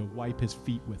 and began to wipe his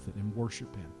feet with it and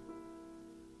worship him.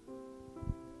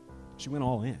 She went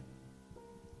all in.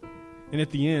 And at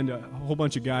the end, a whole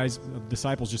bunch of guys,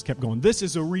 disciples, just kept going, this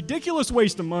is a ridiculous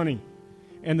waste of money.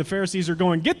 And the Pharisees are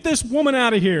going, get this woman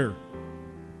out of here.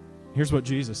 Here's what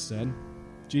Jesus said.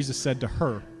 Jesus said to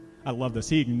her, I love this.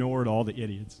 He ignored all the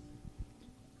idiots.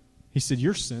 He said,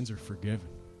 your sins are forgiven.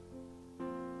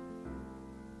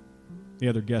 The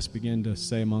other guests began to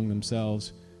say among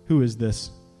themselves, who is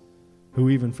this who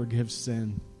even forgives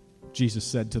sin? Jesus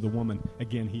said to the woman,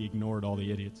 again, he ignored all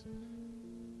the idiots,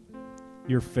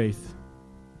 your faith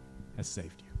has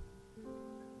saved you.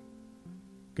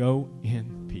 Go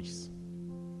in peace.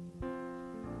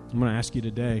 I'm going to ask you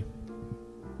today,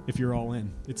 if you're all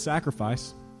in. It's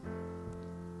sacrifice.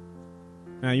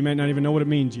 Now, you may not even know what it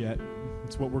means yet.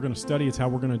 It's what we're going to study. It's how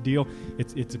we're going to deal.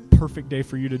 It's a perfect day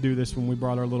for you to do this when we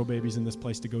brought our little babies in this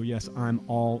place to go, yes, I'm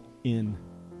all in.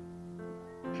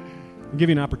 I'll give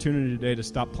you an opportunity today to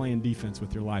stop playing defense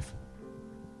with your life.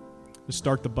 To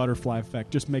start the butterfly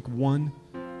effect. Just make one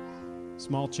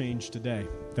small change today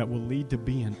that will lead to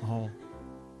being all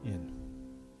in.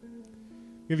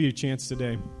 I'll give you a chance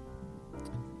today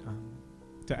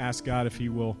to ask God if he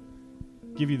will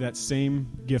give you that same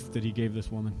gift that he gave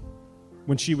this woman.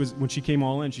 When she came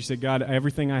all in, she said, God,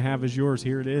 everything I have is yours.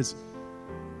 Here it is.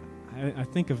 I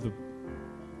think of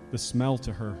the smell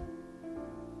to her.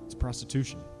 It's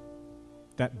prostitution.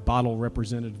 That bottle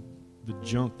represented the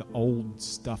junk, the old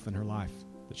stuff in her life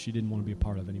that she didn't want to be a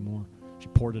part of anymore. She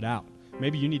poured it out.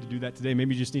 Maybe you need to do that today.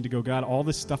 Maybe you just need to go, God, all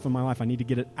this stuff in my life, I need to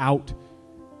get it out.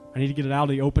 I need to get it out of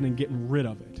the open and get rid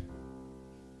of it.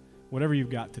 Whatever you've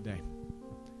got today,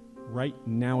 right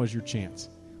now is your chance.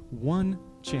 One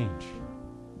change.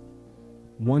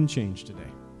 One change today.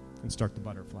 and start the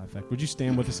butterfly effect. Would you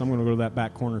stand with us? I'm going to go to that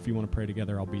back corner. If you want to pray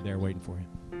together, I'll be there waiting for you.